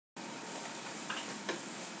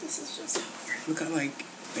This is just hard. Look how, like,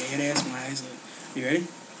 badass my eyes look. You ready?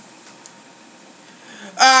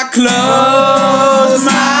 I close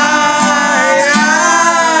my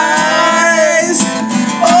eyes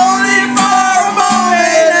only for a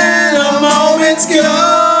moment, and a moment's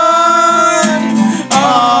gone.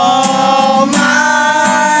 All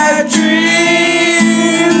my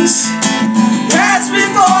dreams pass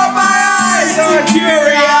before my eyes on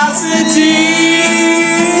curiosity.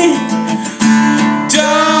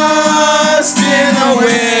 Dust in the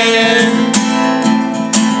wind.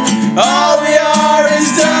 All we are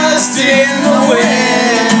is dust in the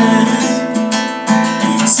wind.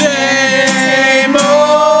 Same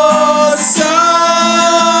old song,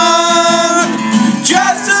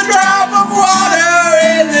 just a drop of water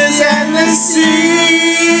in this endless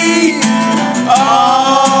sea.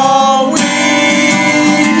 All we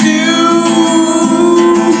do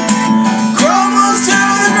crumbles to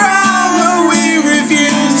the ground, but we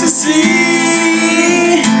refuse to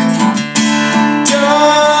see.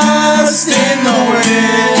 Dust in the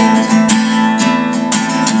wind.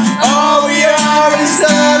 All we are is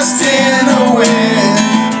dust in the wind.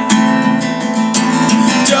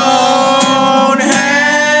 Don't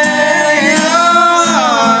hang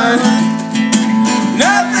on.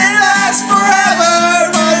 Nothing lasts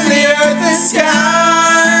forever but the earth and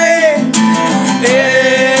sky.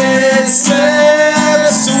 It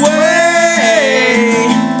slips away.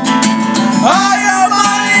 All your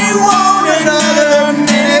money won't another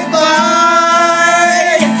minute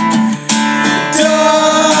by.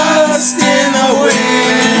 Dust in the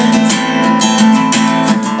wind.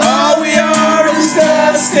 All we are is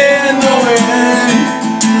dust in the wind.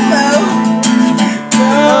 Hello.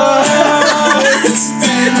 Dust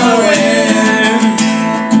in the wind.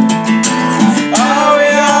 All we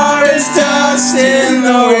are is dust in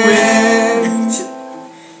the wind.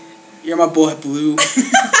 You're my boy Blue.